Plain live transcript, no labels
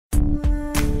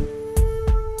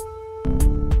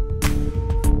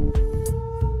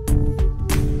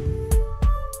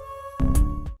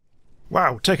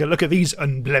Wow, take a look at these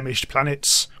unblemished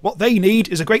planets. What they need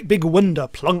is a great big wonder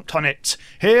plonked on it.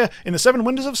 Here in the Seven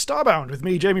Wonders of Starbound with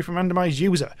me, Jamie from Randomise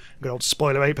User. Good old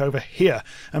spoiler ape over here.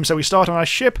 So we start on our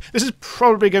ship. This is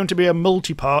probably going to be a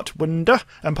multi-part wonder,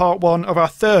 and part one of our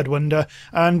third wonder.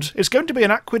 And it's going to be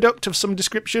an aqueduct of some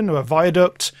description, or a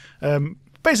viaduct.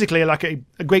 Basically like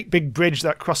a great big bridge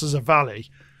that crosses a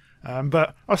valley.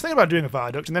 But I was thinking about doing a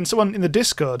viaduct, and then someone in the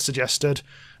Discord suggested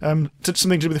something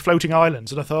to do with the floating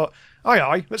islands, and I thought,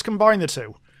 aye, let's combine the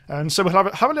two. And so we'll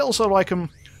have a little sort of like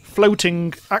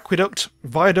floating aqueduct,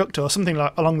 viaduct, or something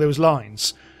like along those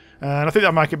lines. And I think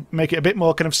that might make it a bit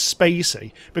more kind of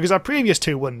spacey, because our previous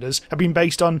two wonders have been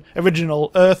based on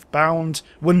original Earthbound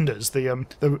wonders, the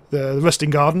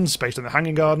Rusting Gardens, based on the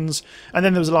Hanging Gardens, and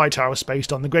then there was a lighthouse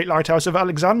based on the Great Lighthouse of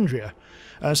Alexandria.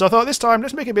 So I thought this time,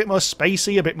 let's make it a bit more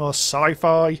spacey, a bit more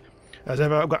sci-fi. As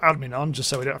ever, I've got admin on, just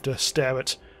so we don't have to stare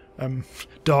at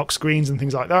dark screens and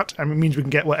things like that, and it means we can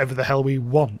get whatever the hell we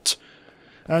want.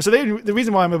 So the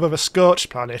reason why I'm above a scorched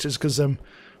planet is because,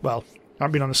 well, I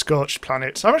haven't been on a scorched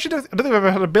planet. I don't think I've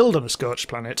ever had a build on a scorched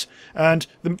planet, and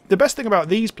the best thing about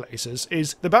these places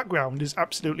is the background is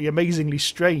absolutely amazingly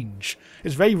strange.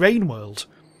 It's very Rain World.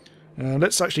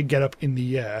 Let's actually get up in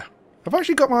the air. Have I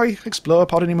actually got my Explorer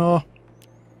pod anymore?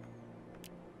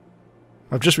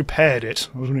 I've just repaired it.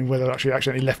 I was wondering whether I actually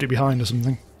accidentally left it behind or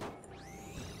something.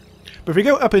 But if we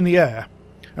go up in the air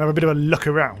and have a bit of a look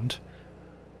around,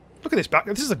 look at this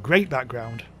background. This is a great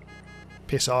background.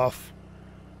 Piss off.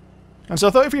 And so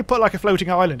I thought if you put like a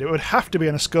floating island, it would have to be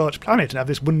on a scorched planet and have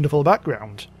this wonderful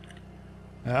background.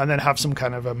 And then have some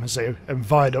kind of, say, a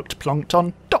viaduct plonked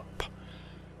on top.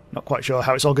 Not quite sure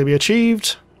how it's all going to be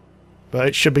achieved, but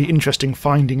it should be interesting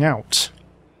finding out.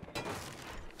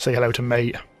 Say hello to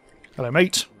mate. Hello,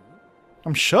 mate.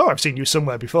 I'm sure I've seen you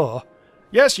somewhere before.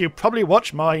 Yes, you probably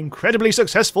watch my incredibly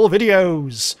successful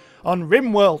videos on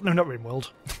RimWorld. No, not RimWorld.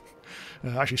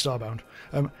 Actually, Starbound.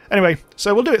 Anyway,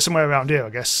 so we'll do it somewhere around here, I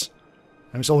guess.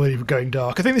 It's already going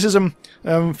dark. I think this is,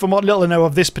 from what little I know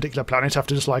of this particular planet,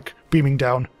 after just, like, beaming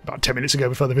down about 10 minutes ago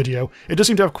before the video, it does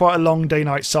seem to have quite a long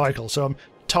day-night cycle, so I'm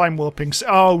time warping.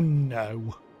 Oh,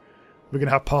 no. We're going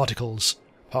to have particles.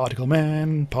 Particle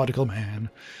man, particle man.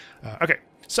 Okay,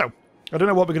 so I don't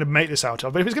know what we're going to make this out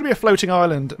of, but if it's going to be a floating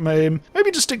island, maybe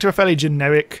just stick to a fairly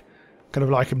generic, kind of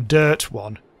like dirt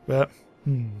one. But,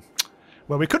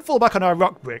 well, we could fall back on our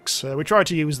rock bricks. We tried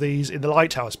to use these in the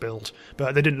lighthouse build,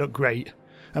 but they didn't look great.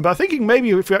 But I'm thinking maybe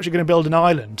if we're actually going to build an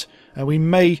island, we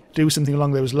may do something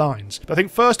along those lines. But I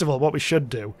think first of all, what we should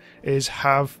do is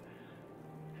have...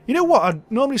 You know what?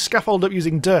 I'd normally scaffold up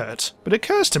using dirt, but it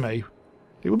occurs to me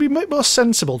it would be more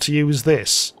sensible to use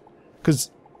this, because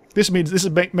this means this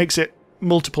makes it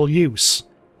multiple use,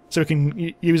 so we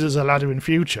can use it as a ladder in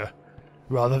future,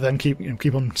 rather than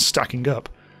keep on stacking up.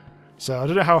 So I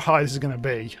don't know how high this is going to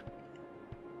be,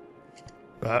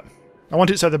 but I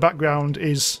want it so the background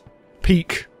is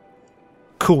peak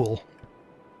cool.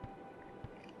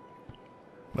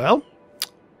 Well,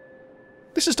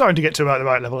 this is starting to get to about the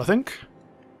right level, I think.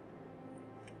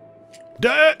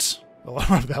 Dirt! Or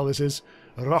whatever the hell this is.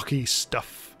 Rocky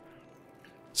stuff.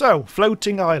 So,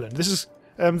 floating island. This is...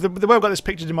 the way I've got this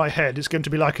pictured in my head, it's going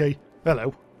to be like a...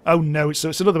 Hello. Oh no, it's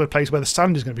another place where the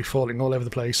sand is going to be falling all over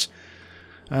the place.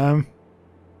 Maybe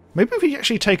if we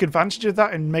actually take advantage of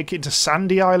that and make it into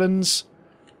sandy islands.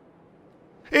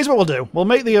 Here's what we'll do. We'll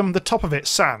make the top of it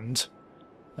sand,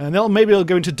 and maybe it'll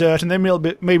go into dirt, and then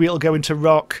maybe it'll go into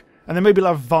rock, and then maybe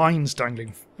it'll have vines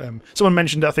dangling. Someone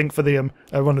mentioned, I think, for the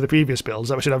one of the previous builds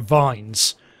that we should have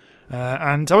vines.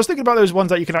 And I was thinking about those ones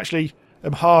that you can actually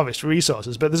harvest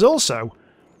resources, but there's also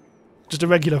just a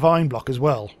regular vine block as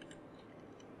well.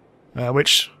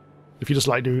 Which, if you just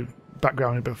like do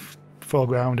background and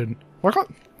foreground and... Well, I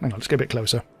can't... Hang on, let's get a bit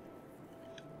closer.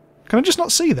 Can I just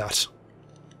not see that?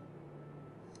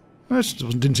 It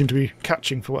just didn't seem to be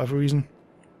catching for whatever reason.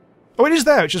 Oh, it is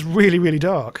there, it's just really, really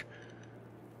dark.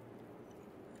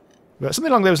 But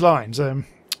something along those lines, I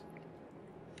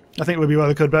think it would be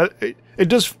rather good, but it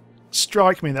does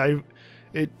strike me that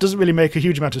it doesn't really make a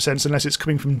huge amount of sense unless it's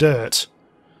coming from dirt.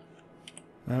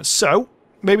 So,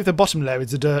 maybe the bottom layer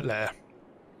is the dirt layer.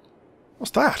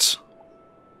 What's that?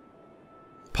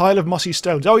 Pile of mossy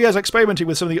stones. Oh yes, experimenting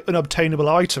with some of the unobtainable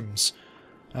items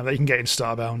that you can get in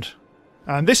Starbound.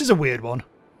 And this is a weird one.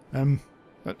 I'm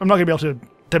not going to be able to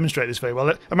demonstrate this very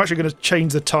well. I'm actually going to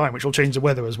change the time, which will change the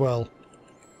weather as well.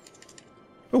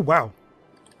 Oh wow.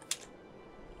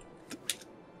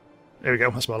 There we go,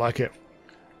 that's more like it.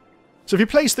 So if you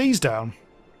place these down...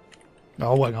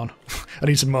 Oh, hang on. I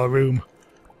need some more room.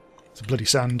 It's bloody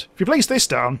sand. If you place this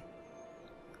down,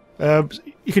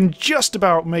 you can just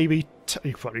about maybe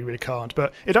you probably really can't,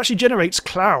 but it actually generates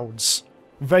clouds.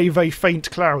 Very, very faint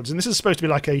clouds. And this is supposed to be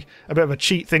like a bit of a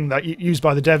cheat thing that used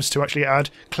by the devs to actually add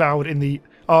cloud in the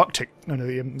Arctic,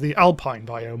 the Alpine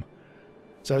biome.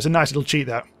 So it's a nice little cheat,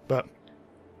 that. But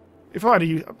if I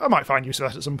might find use of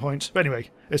that at some point. But anyway,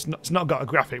 it's not got a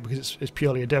graphic because it's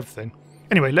purely a dev thing.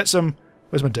 Anyway, let's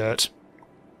where's my dirt?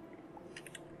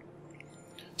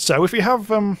 So if we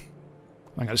have I'm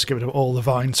going to just give it all the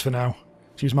vines for now.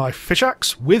 Let's use my fish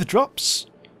axe with drops.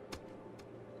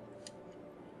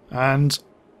 And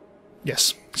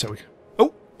yes, so we...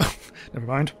 Oh! Never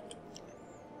mind.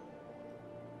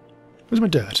 Where's my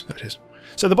dirt? There it is.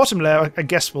 So the bottom layer, I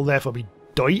guess, will therefore be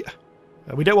dirt.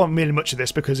 We don't want really much of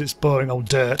this because it's boring old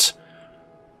dirt.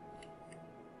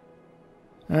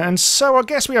 And so I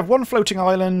guess we have one floating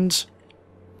island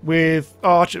with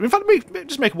arches. In fact, we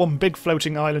just make one big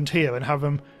floating island here and have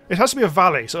them... It has to be a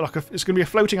valley, so like it's going to be a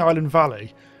floating island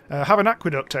valley. Have an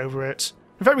aqueduct over it.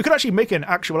 In fact, we could actually make an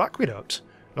actual aqueduct,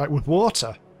 like with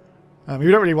water. We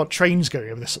don't really want trains going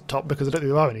over this top because I don't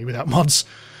think there are any without mods.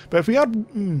 But if we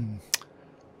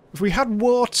had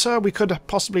water, we could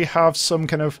possibly have some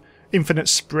kind of infinite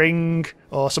spring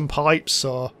or some pipes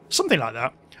or something like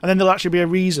that. And then there'll actually be a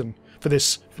reason for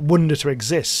this wonder to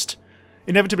exist.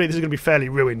 Inevitably, this is going to be fairly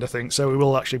ruined, I think, so we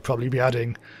will actually probably be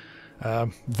adding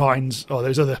vines or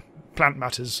those other plant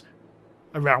matters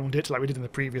around it, like we did in the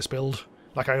previous build,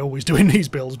 like I always do in these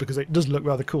builds because it does look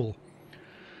rather cool.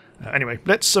 Anyway,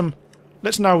 let's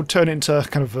now turn it into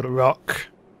kind of a rock,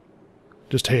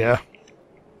 just here.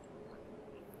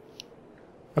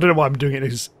 I don't know why I'm doing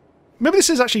it. Maybe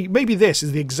this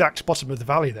is the exact bottom of the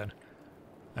valley then.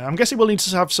 I'm guessing we'll need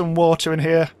to have some water in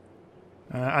here,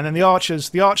 and then the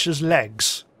archer's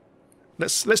legs.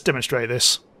 Let's demonstrate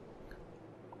this.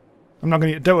 Don't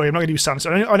worry, I'm not going to use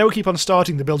sandstone. I know we keep on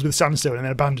starting the builds with sandstone and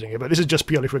then abandoning it, but this is just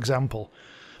purely for example.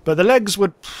 But the legs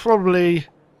would probably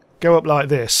go up like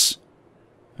this.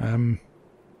 Let's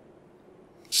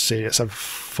see, let's have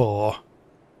 4.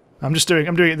 I'm doing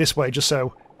it this way just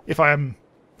so if I am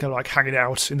kind of like hanging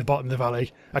out in the bottom of the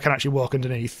valley, I can actually walk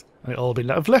underneath and it'll all be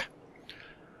lovely.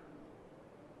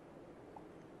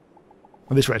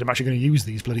 At this rate, I'm actually going to use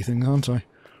these bloody things, aren't I?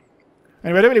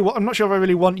 Anyway, I'm not sure if I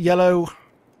really want yellow.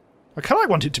 I kind of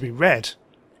want it to be red.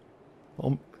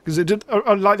 Because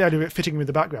I like the idea of it fitting with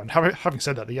the background. Having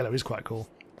said that, the yellow is quite cool.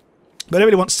 But I don't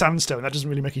really want sandstone. That doesn't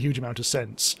really make a huge amount of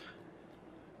sense.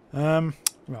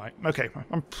 Right, okay.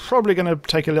 I'm probably going to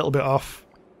take a little bit off.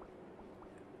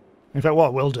 In fact, what I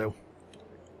will do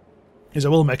is I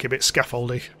will make it a bit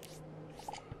scaffoldy.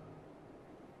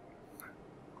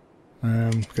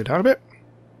 Go down a bit.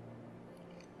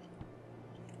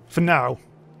 For now,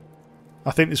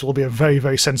 I think this will be a very,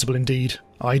 very sensible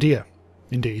idea.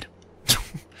 Indeed.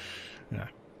 Yeah.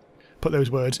 Put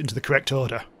those words into the correct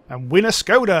order. And win a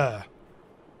Skoda!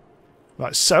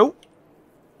 Right, so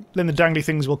then the dangly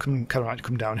things will come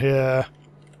down here.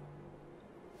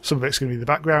 Some of it's going to be the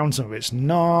background, some of it's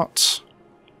not.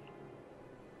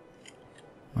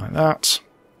 Like that.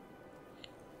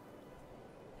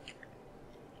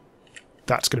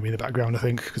 That's going to be the background, I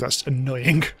think, because that's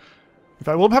annoying. In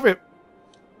fact, we'll have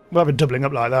it doubling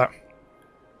up like that.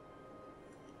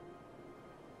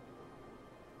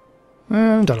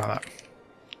 And done like that.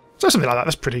 So something like that,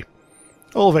 that's pretty.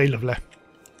 All very lovely.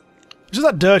 It's just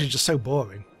that dirt is just so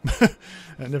boring.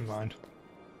 Never mind.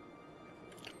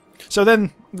 So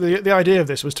then, the idea of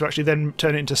this was to actually then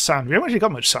turn it into sand. We haven't actually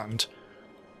got much sand.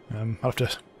 I'll have to,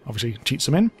 obviously, cheat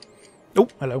some in. Oh,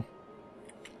 hello.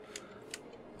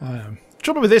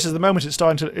 Trouble with this is the moment it's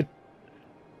starting to...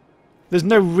 There's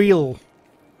no real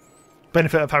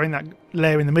benefit of having that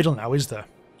layer in the middle now, is there?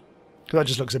 Because that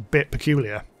just looks a bit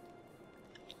peculiar.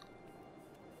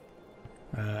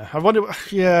 I wonder...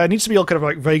 Yeah, it needs to be all kind of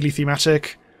like vaguely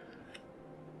thematic.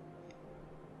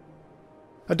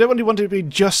 I don't really want it to be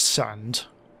just sand.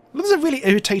 Look, there's a really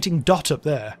irritating dot up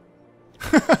there.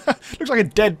 Looks like a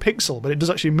dead pixel, but it does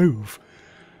actually move.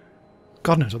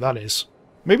 God knows what that is.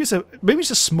 Maybe it's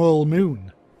a small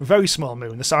moon. A very small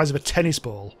moon, the size of a tennis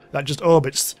ball, that just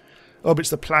orbits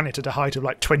the planet at a height of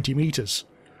like 20 meters.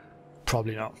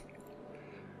 Probably not.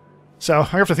 So I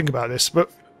have to think about this,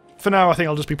 but for now I think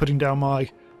I'll just be putting down my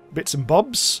bits and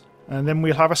bobs, and then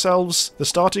we'll have ourselves the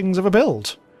startings of a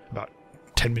build. About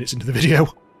 10 minutes into the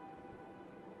video.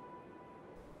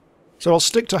 So I'll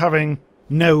stick to having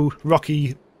no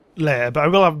rocky layer, but I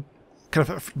will have kind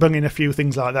of bung in a few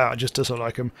things like that just to sort of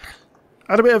like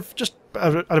add a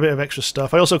bit of extra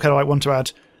stuff. I also kind of like want to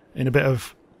add in a bit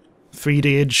of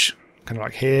 3D-age, kind of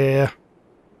like here.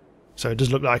 So it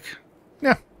does look like,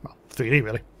 yeah, well, 3D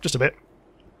really, just a bit.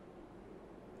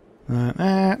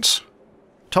 That.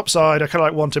 top side I kind of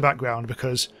like want a background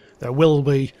because there will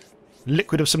be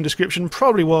liquid of some description,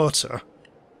 probably water.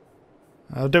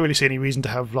 I don't really see any reason to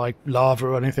have like lava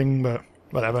or anything, but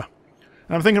whatever.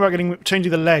 And I'm thinking about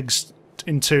changing the legs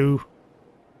into...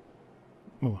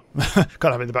 Oh, can't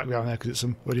have it in the background there because it's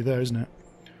already there, isn't it?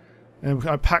 And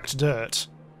I packed dirt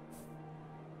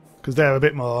because they're a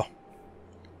bit more...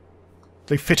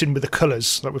 They fit in with the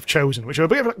colours that we've chosen, which are a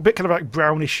bit kind of like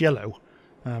brownish yellow.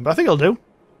 But I think it'll do.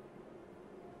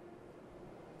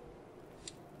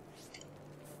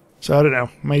 So I don't know.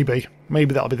 Maybe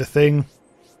that'll be the thing.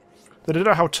 I don't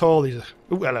know how tall these are.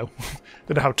 Oh, hello. I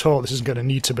don't know how tall this is going to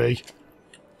need to be.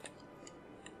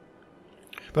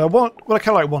 But what I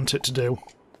kind of like want it to do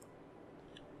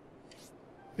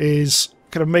is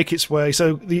kind of make its way.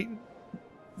 So the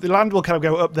land will kind of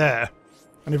go up there,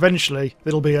 and eventually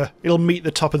it'll meet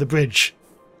the top of the bridge,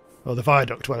 or the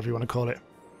viaduct, whatever you want to call it.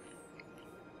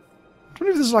 I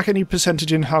wonder if there's like any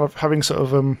percentage in having sort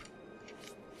of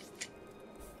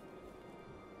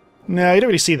No, you don't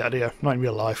really see that, do you? Not in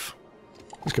real life.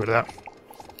 Let's get rid of that.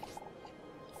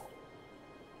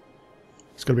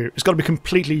 It's got to be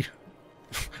completely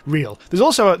real. There's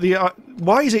also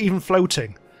why is it even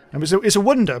floating? It's a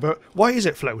wonder, but why is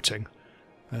it floating?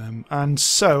 And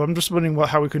so I'm just wondering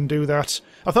how we can do that.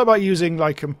 I thought about using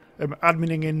like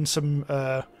admining in some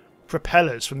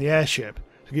propellers from the airship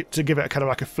to give it a kind of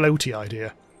like a floaty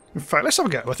idea. In fact, let's have a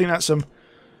go. I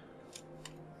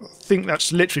think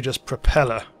that's literally just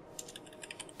propeller.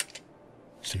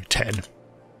 So 10.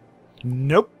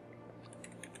 Nope.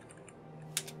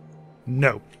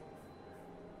 No.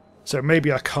 So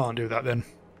maybe I can't do that then.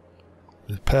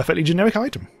 It's a perfectly generic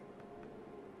item.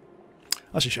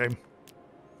 That's a shame.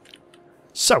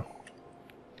 So,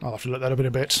 I'll have to look that up in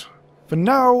a bit. For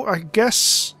now, I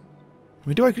guess...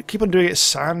 do I keep on doing it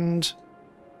sand?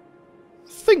 I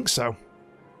think so. I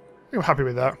think I'm happy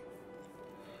with that.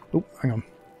 Oh, hang on.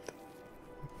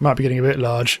 Might be getting a bit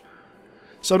large.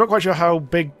 So I'm not quite sure how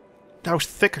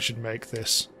thick I should make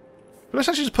this. But let's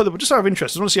actually just just out of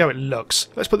interest, I want to see how it looks.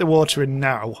 Let's put the water in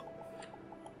now.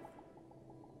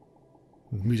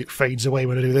 The music fades away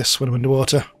when I do this, when I'm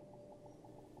underwater.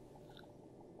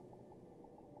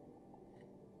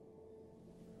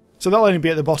 So that'll only be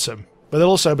at the bottom, but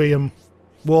there'll also be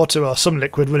water or some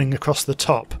liquid running across the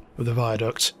top of the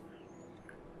viaduct.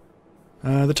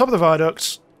 The top of the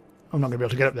viaduct, I'm not going to be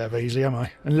able to get up there very easily, am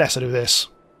I? Unless I do this.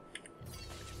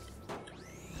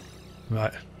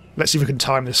 Right, let's see if we can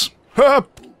time this.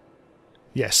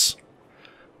 Yes.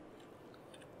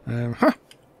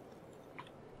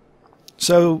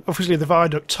 So, obviously the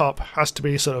viaduct top has to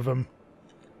be sort of a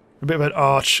bit of an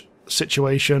arch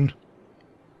situation.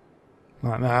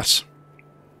 Like that.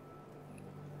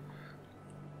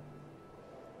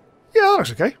 Yeah, that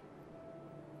looks okay.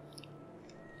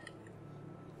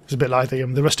 It's a bit like the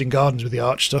Rusting Gardens with the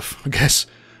arch stuff, I guess.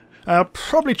 I'll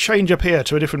probably change up here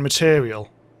to a different material.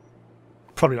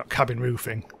 Probably not cabin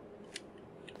roofing.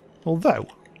 Although...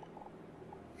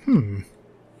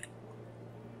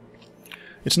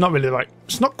 It's not really right.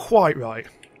 It's not quite right.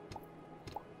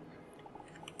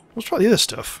 Let's try the other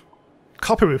stuff.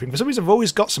 Copper roofing. For some reason I've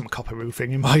always got some copper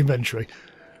roofing in my inventory.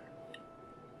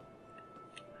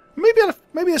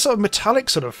 Maybe a sort of metallic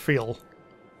sort of feel.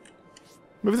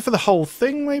 Maybe for the whole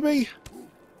thing, maybe?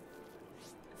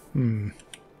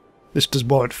 This does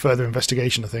warrant further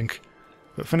investigation, I think.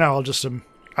 But for now I'll just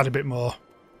add a bit more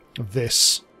of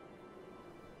this.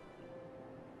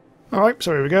 Alright,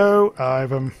 so here we go.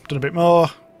 I've done a bit more.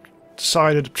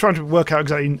 Decided, trying to work out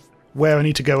exactly where I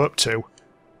need to go up to.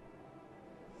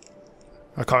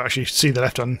 I can't actually see the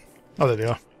left hand. Oh, there they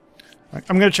are.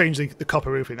 I'm going to change the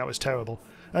copper roofing. That was terrible.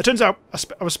 It turns out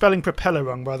I was spelling propeller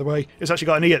wrong, by the way. It's actually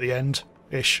got an E at the end.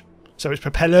 Ish. So it's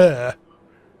propeller.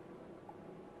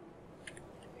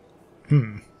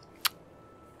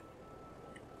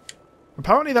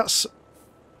 Apparently that's...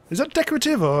 Is that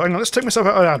decorative or... Hang on, let's take myself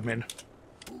out of admin.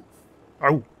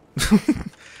 Oh.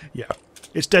 Yeah.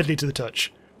 It's deadly to the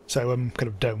touch. So, kind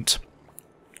of don't.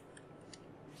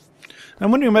 I'm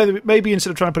wondering maybe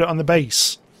instead of trying to put it on the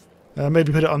base,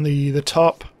 maybe put it on the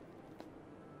top.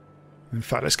 In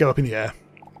fact, let's go up in the air.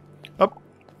 Up,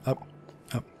 up,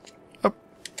 up, up,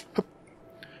 up.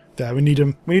 There, we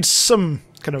need some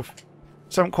kind of...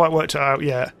 So I haven't quite worked it out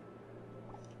yet.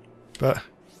 But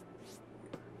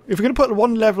if we're going to put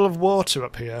one level of water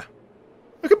up here,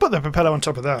 we can put the propeller on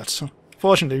top of that.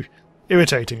 Fortunately,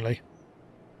 irritatingly,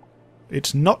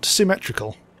 it's not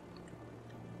symmetrical.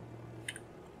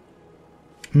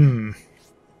 I'm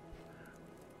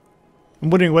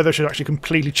wondering whether I should actually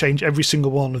completely change every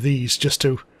single one of these just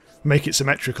to make it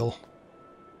symmetrical.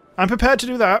 I'm prepared to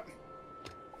do that.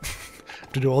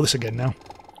 Have to do all this again now.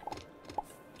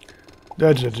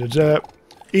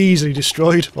 Easily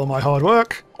destroyed all my hard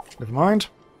work. Never mind.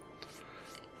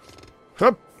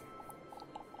 Hup.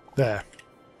 There.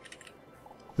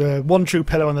 The one true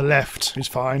pillar on the left is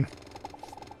fine.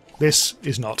 This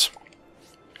is not.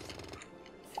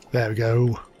 There we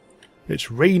go.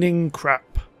 It's raining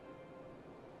crap.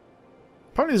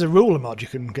 Apparently there's a ruler mod you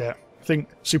can get. I think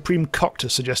Supreme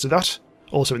Coctus suggested that.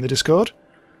 Also in the Discord.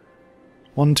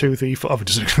 1, 2, 3, 4. Oh,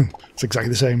 it's exactly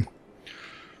the same.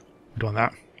 I'm doing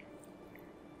that.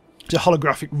 It's a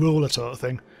holographic ruler sort of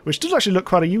thing, which does actually look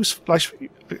quite a useful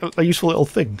little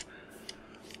thing.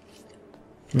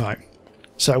 Right.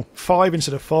 So 5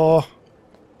 instead of 4.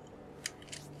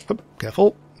 Oh,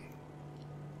 careful.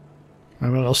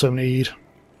 And we'll also need.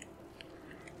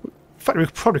 In fact, we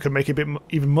probably could make it a bit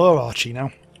even more archy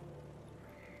now.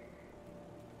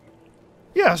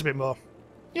 Yeah, that's a bit more.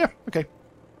 Yeah, okay.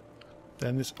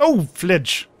 Then this. Oh,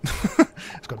 flinch!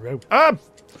 It's gone rogue. Ah!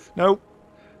 No.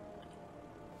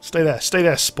 Stay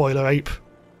there, spoiler ape.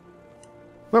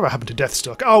 Whatever happened to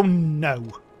Deathstalker? Oh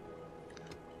no!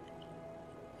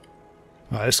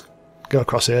 Right, let's go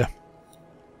across here.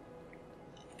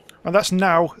 And that's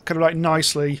now kind of like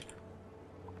nicely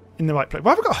in the right place.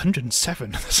 Why have I got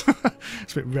 107? It's a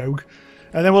bit rogue.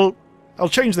 And then I'll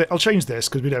change this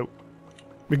because we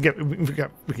can get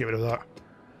rid of that.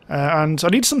 And I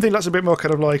need something that's a bit more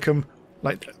kind of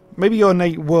like maybe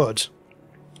ornate wood.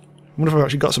 I wonder if I've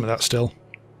actually got some of that still.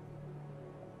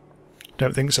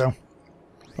 Don't think so.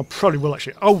 I probably will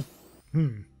actually. Oh, I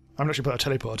haven't actually put a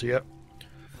teleporter yet.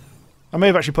 I may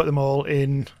have actually put them all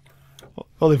in,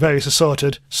 all the various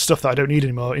assorted stuff that I don't need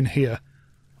anymore in here.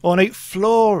 Ornate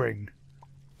flooring,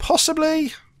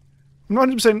 possibly. I'm not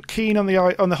 100% keen on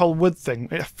the whole wood thing.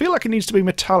 I feel like it needs to be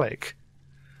metallic.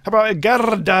 How about a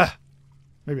girder?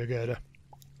 Maybe a girder.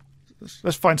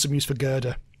 Let's find some use for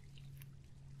girder.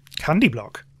 Candy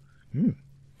block.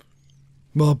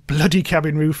 More bloody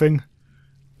cabin roofing.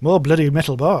 More bloody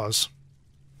metal bars.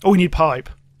 Oh, we need pipe.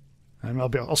 And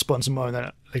I'll spawn some more in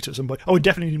that later at some point. Oh, we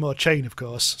definitely need more chain, of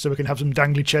course, so we can have some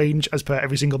dangly change as per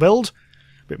every single build.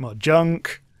 A bit more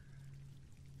junk.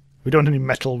 We don't want any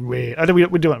metal rear.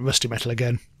 We do want rusty metal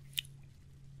again.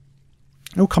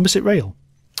 Oh, composite rail.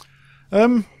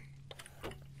 Well,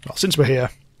 since we're here,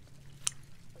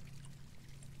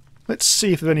 let's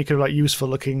see if there's any kind of like useful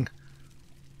looking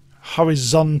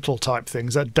horizontal type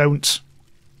things that don't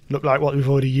look like what we've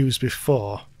already used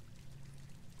before.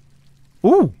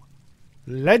 Ooh!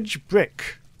 Ledge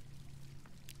brick.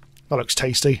 That looks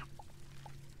tasty.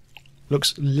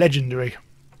 Looks legendary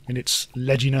in its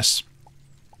ledginess.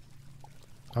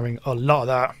 Having a lot of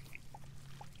that.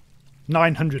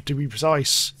 900 to be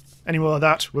precise. Any more of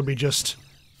that would be just,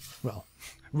 well,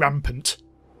 rampant.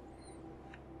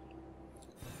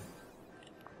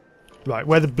 Right,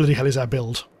 where the bloody hell is our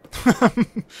build?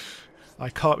 I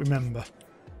can't remember.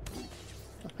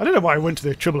 I don't know why I went to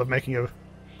the trouble of making a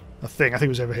thing. I think it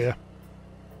was over here.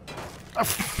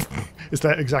 It's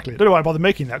there, exactly. I don't know why I bothered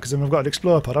making that, because then I've got an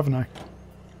explorer pod, haven't I?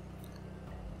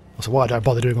 Also, why did I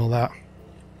bother doing all that?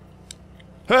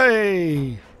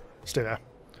 Hey! Stay there.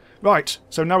 Right,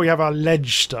 so now we have our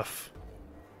ledge stuff.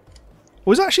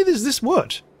 Oh, there's this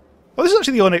wood. Oh, this is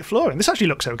actually the ornate flooring. This actually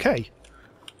looks okay.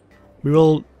 We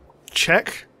will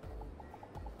check.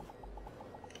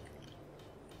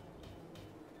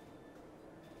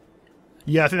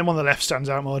 Yeah, I think the one on the left stands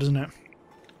out more, doesn't it?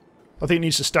 I think it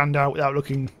needs to stand out without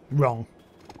looking wrong.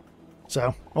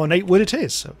 So, ornate wood it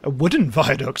is. A wooden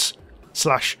viaduct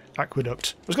 /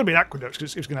 aqueduct. It's going to be an aqueduct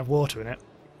because it's going to have water in it.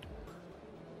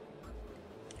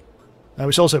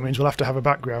 Which also means we'll have to have a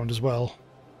background as well.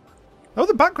 Oh,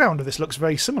 the background of this looks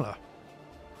very similar.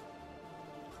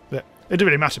 But it doesn't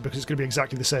really matter because it's going to be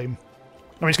exactly the same.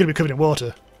 I mean, it's going to be covered in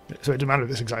water, so it doesn't matter if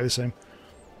it's exactly the same.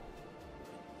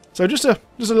 So just a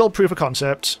little proof of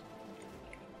concept.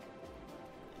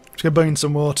 Just going to burn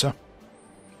some water.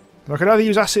 I could either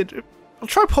use acid. I'll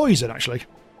try poison actually,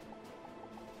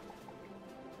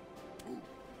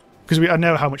 because I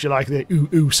know how much you like the ooh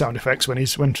ooh sound effects when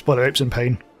Spoiler Ape's in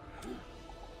pain.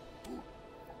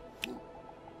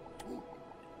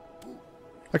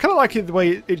 I kind of like it the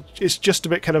way it's just a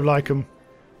bit kind of like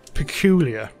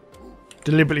peculiar,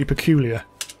 deliberately peculiar.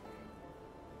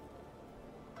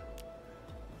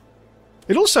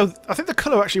 It also, I think the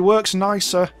colour actually works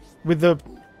nicer with the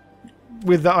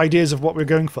ideas of what we're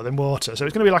going for than water. So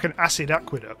it's going to be like an acid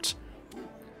aqueduct.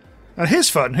 And here's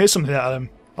fun. Here's something that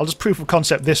I'll just proof of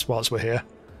concept this whilst we're here.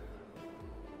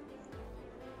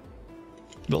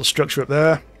 Little structure up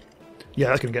there. Yeah,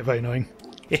 that's going to get very annoying.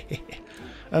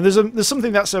 And there's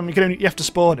something that's you have to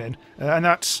spawn in, and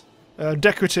that's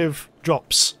decorative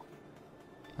drops,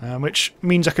 which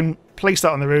means I can place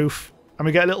that on the roof and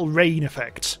we get a little rain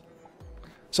effect.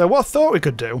 So what I thought we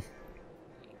could do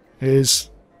is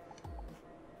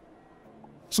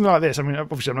something like this. I mean,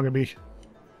 obviously I'm not going to be...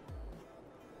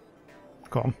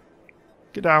 Come on.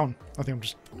 Get down. I think I'm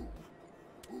just...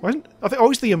 I think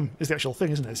always the is the actual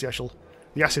thing, isn't it? It's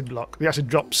the acid block. The acid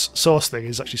drops source thing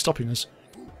is actually stopping us.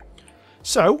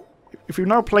 So, if we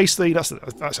now place the...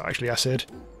 That's actually acid.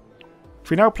 If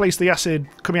we now place the acid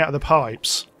coming out of the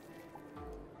pipes,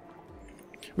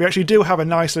 we actually do have a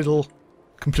nice little...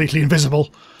 completely invisible...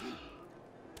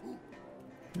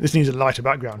 This needs a lighter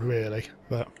background, really,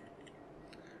 but...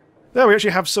 There we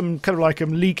actually have some kind of like a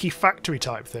leaky factory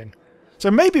type thing.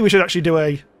 So maybe we should actually do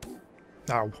a...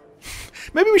 Ow.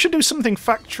 Maybe we should do something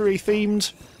factory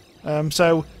themed.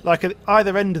 So, like at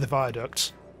either end of the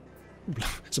viaduct...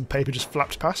 some paper just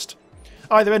flapped past.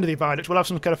 Either end of the viaduct we'll have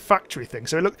some kind of factory thing.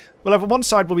 So look, we'll have on one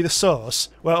side will be the source,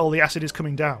 where all the acid is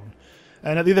coming down.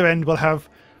 And at the other end we'll have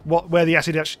where the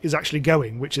acid is actually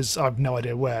going, which is... I've no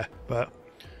idea where, but...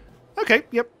 Okay,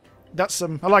 yep. That's I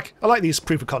like these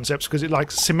proof of concepts because it like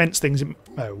cements things in...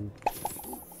 Oh.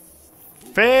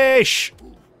 Fish!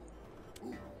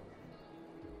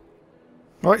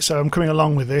 Right, so I'm coming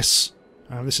along with this.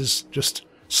 This is just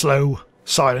slow,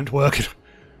 silent work at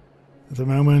the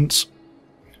moment.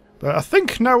 But I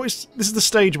think now this is the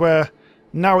stage where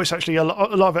now it's actually a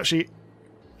lot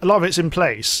of it's in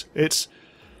place. It's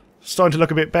starting to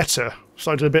look a bit better.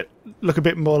 Starting to look a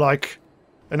bit more like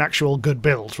an actual good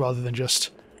build rather than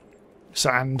just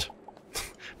sand.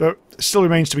 But it still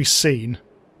remains to be seen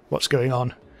what's going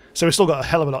on. So we've still got a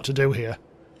hell of a lot to do here.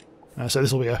 So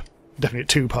this will be definitely a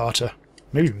two-parter.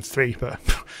 Maybe even three, but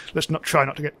let's try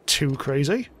not to get too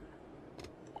crazy.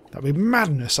 That'd be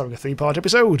madness having a three-part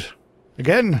episode.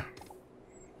 Again.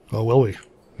 Or will we?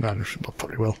 No,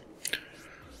 probably will.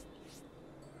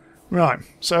 Right,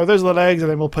 so those are the legs,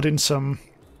 and then we'll put in some...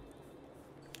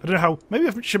 I don't know how... Maybe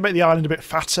I should make the island a bit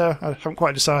fatter. I haven't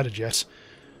quite decided yet.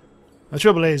 The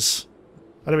trouble is,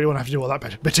 I don't really want to have to do all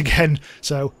that bit again,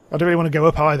 so I don't really want to go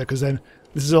up either, because then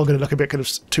this is all going to look a bit kind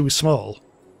of too small.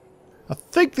 I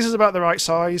think this is about the right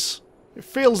size. It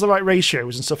feels the right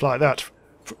ratios and stuff like that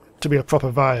to be a proper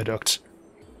viaduct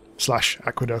 /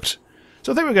 aqueduct.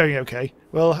 So I think we're going okay.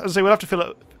 Well, as I say, we'll have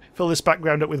to fill this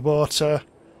background up with water.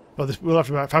 Well, we'll have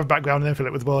to have a background and then fill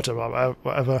it with water, or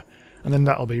whatever, and then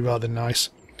that'll be rather nice.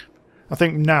 I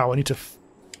think now I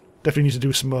definitely need to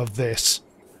do some more of this.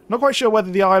 Not quite sure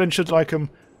whether the island should like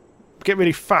get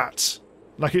really fat,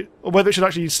 or whether it should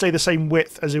actually stay the same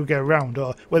width as we go around,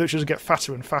 or whether it should get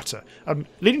fatter and fatter. I'm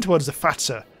leaning towards the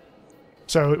fatter,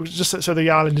 so it was just so the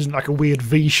island isn't like a weird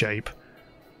V shape.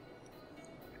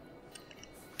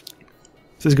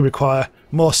 So this is going to require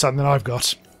more sand than I've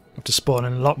got. I have to spawn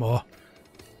in a lot more.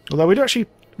 Although we are actually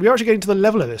getting to the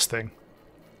level of this thing.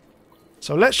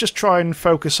 So let's just try and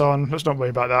focus on... Let's not worry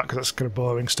about that because that's kind of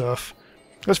boring stuff.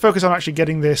 Let's focus on actually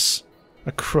getting this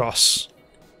across.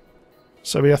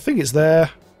 So I think it's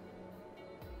there.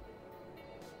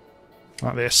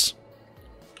 Like this.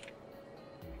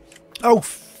 Oh!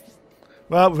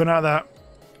 Well, we've run out of that.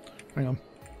 Hang on.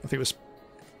 I think it was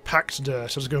packed dirt. I'll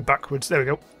just go backwards. There we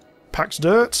go. Packed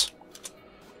dirt.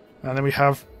 And then we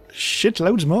have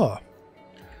shitloads more.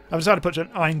 I've decided to put an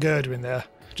iron girder in there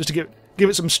just to give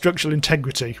it some structural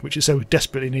integrity, which it so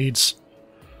desperately needs.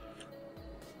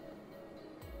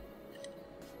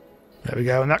 There we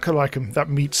go, and that kind of like that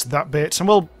meets that bit, and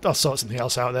I'll sort something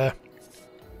else out there.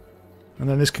 And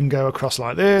then this can go across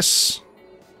like this.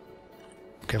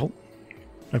 Careful.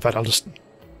 In fact, I'll just...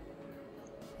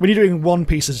 When you're doing one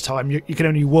piece at a time, you can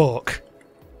only walk,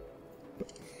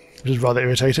 which is rather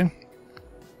irritating.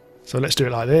 So let's do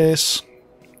it like this.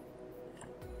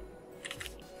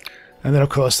 And then, of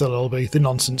course, there'll all be the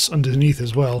nonsense underneath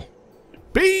as well.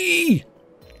 Bee!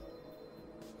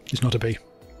 It's not a bee.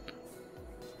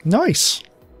 Nice!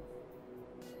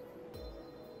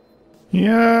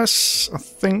 Yes, I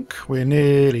think we're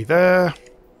nearly there. I'm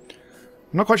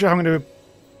not quite sure how I'm going to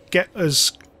get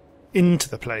us into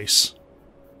the place.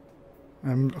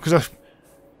 Because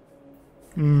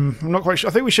I'm not quite sure.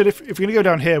 I think we should, if we're going to go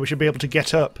down here, we should be able to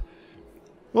get up.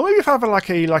 Well, maybe if I have like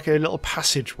a little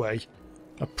passageway.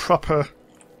 A proper...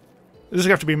 This is going to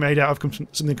have to be made out of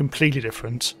something completely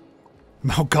different.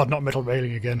 Oh god, not metal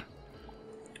railing again.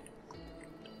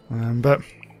 But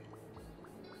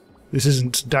this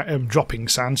isn't dropping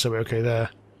sand, so we're okay there.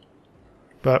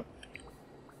 But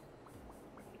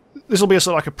this will be a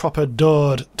sort of like a proper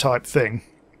doored type thing.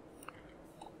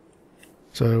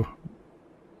 So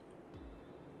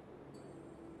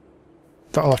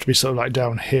that'll have to be sort of like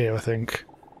down here, I think.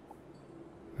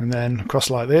 And then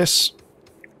across like this.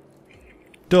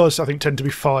 Doors, I think, tend to be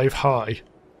 5 high.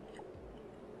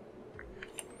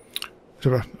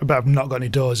 So I bet I've not got any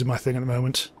doors in my thing at the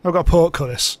moment. I've got a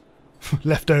portcullis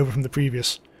left over from the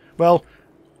previous. Well,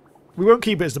 we won't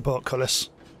keep it as the portcullis.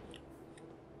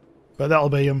 But that'll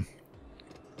be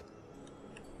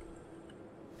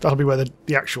where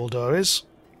the actual door is.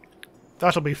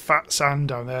 That'll be fat sand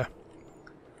down there.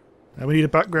 And we need a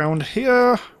background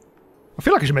here. I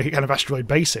feel like I should make it kind of asteroid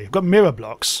basey. I've got mirror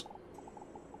blocks.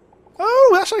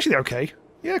 Oh, that's actually okay.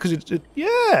 Yeah, because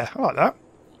yeah, I like that.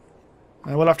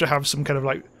 We'll have to have some kind of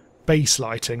like base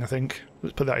lighting, I think.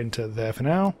 Let's put that into there for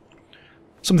now.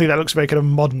 Something that looks very kind of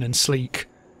modern and sleek.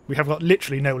 We have got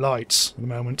literally no lights at the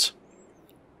moment.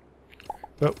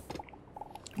 But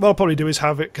what I'll probably do is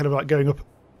have it kind of like going up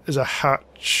as a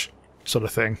hatch sort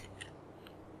of thing.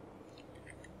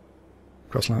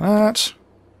 Cross like that.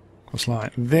 Cross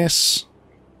like this.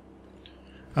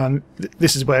 And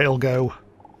this is where it'll go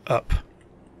up.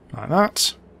 Like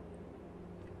that.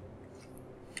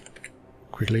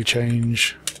 Quickly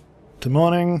change to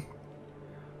morning.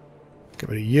 Get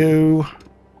rid of you.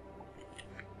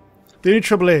 The only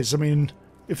trouble is, I mean,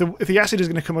 if the acid is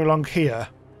going to come along here...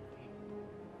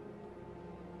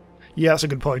 Yeah, that's a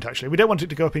good point, actually. We don't want it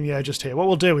to go up in the air just here. What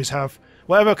we'll do is have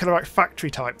whatever kind of like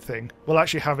factory type thing, we'll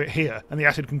actually have it here, and the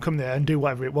acid can come there and do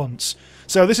whatever it wants.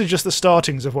 So this is just the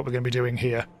startings of what we're going to be doing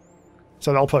here.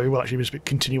 So that'll probably will actually just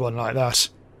continue on like that.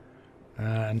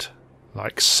 And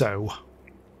like so.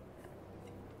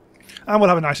 And we'll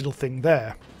have a nice little thing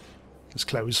there. Let's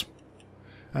close.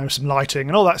 And some lighting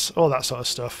and all that sort of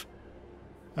stuff.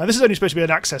 This is only supposed to be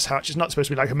an access hatch. It's not supposed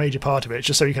to be like a major part of it. It's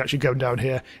just so you can actually go down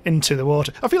here into the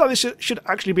water. I feel like this should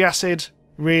actually be acid,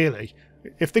 really.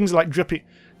 If things are like dripping,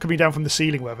 coming down from the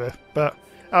ceiling, whatever. But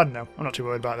I don't know. I'm not too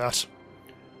worried about that.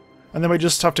 And then we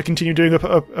just have to continue doing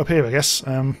up here, I guess.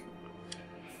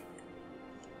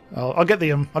 I'll get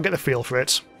the feel for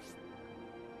it.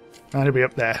 And it'll be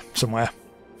up there somewhere.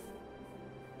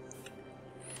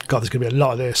 God, there's going to be a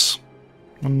lot of this.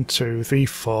 1, 2, 3,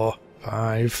 4,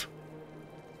 5.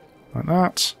 Like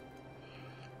that.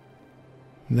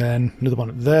 And then another one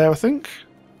up there, I think.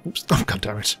 Oops, oh god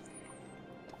damn it.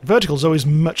 Vertical's always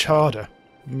much harder.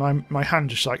 My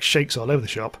hand just like shakes all over the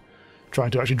shop trying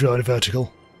to actually draw in a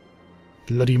vertical.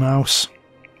 Bloody mouse.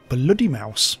 Bloody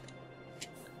mouse.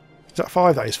 Is that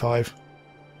 5? That is 5.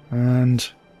 And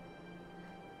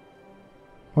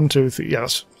 1, 2, 3. Yeah,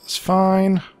 that's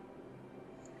fine.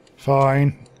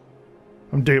 Fine.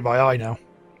 I'm doing it by eye now.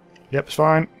 Yep, it's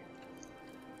fine.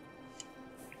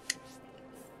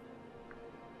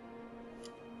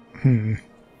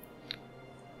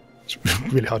 It's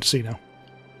really hard to see now.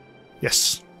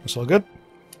 Yes, that's all good.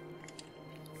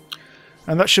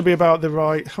 And that should be about the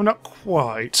right... Oh, not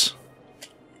quite.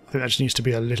 I think that just needs to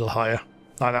be a little higher.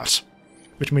 Like that.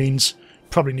 Which means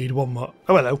probably need one more...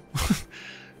 Oh, hello.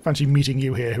 Fancy meeting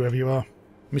you here, whoever you are.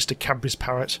 Mr. Cadbury's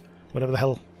Parrot. Whatever the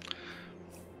hell.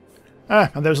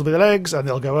 And those will be the legs, and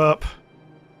they'll go up.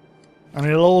 And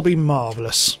it'll all be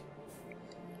marvellous.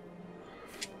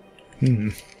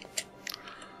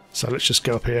 So let's just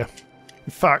go up here.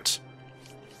 In fact,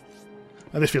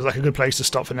 this feels like a good place to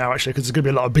stop for now, actually, because there's going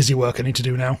to be a lot of busy work I need to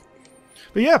do now.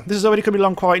 But yeah, this is already coming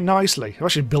along quite nicely. I've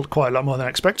actually built quite a lot more than I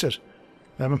expected.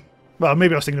 Well,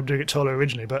 maybe I was thinking of doing it taller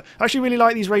originally, but I actually really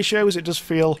like these ratios. It does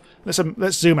feel...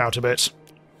 Let's zoom out a bit.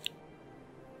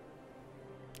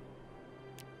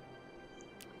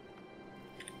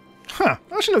 Huh,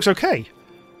 actually looks okay.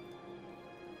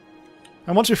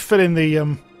 And once we fill in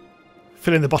the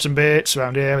bottom bits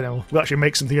around here, and then we'll actually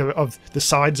make something of the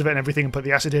sides of it and everything and put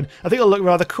the acid in, I think it'll look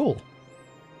rather cool.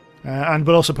 And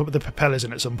we'll also put the propellers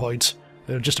in at some point,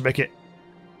 just to make it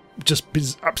just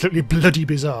absolutely bloody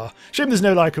bizarre. Shame there's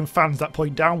no like fans that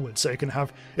point downwards, so you can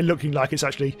have it looking like it's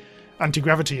actually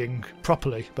anti-gravitying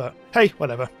properly. But hey,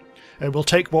 whatever. We'll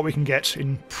take what we can get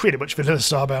in pretty much vanilla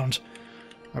Starbound.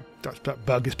 That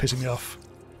bug is pissing me off.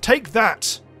 Take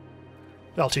that!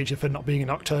 I'll teach you for not being a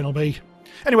nocturnal bee.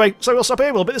 Anyway, so we'll stop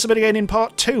here. We'll bit this a bit again in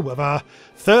part 2 of our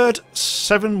third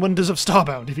 7 Wonders of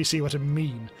Starbound, if you see what I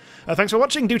mean. Thanks for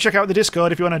watching. Do check out the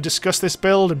Discord if you want to discuss this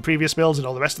build and previous builds and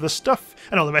all the rest of the stuff,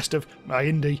 and all the rest of my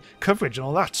indie coverage and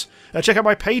all that. Check out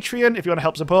my Patreon if you want to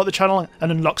help support the channel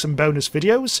and unlock some bonus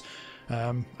videos.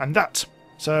 And that.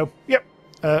 So, yep.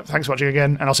 Thanks for watching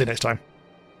again, and I'll see you next time.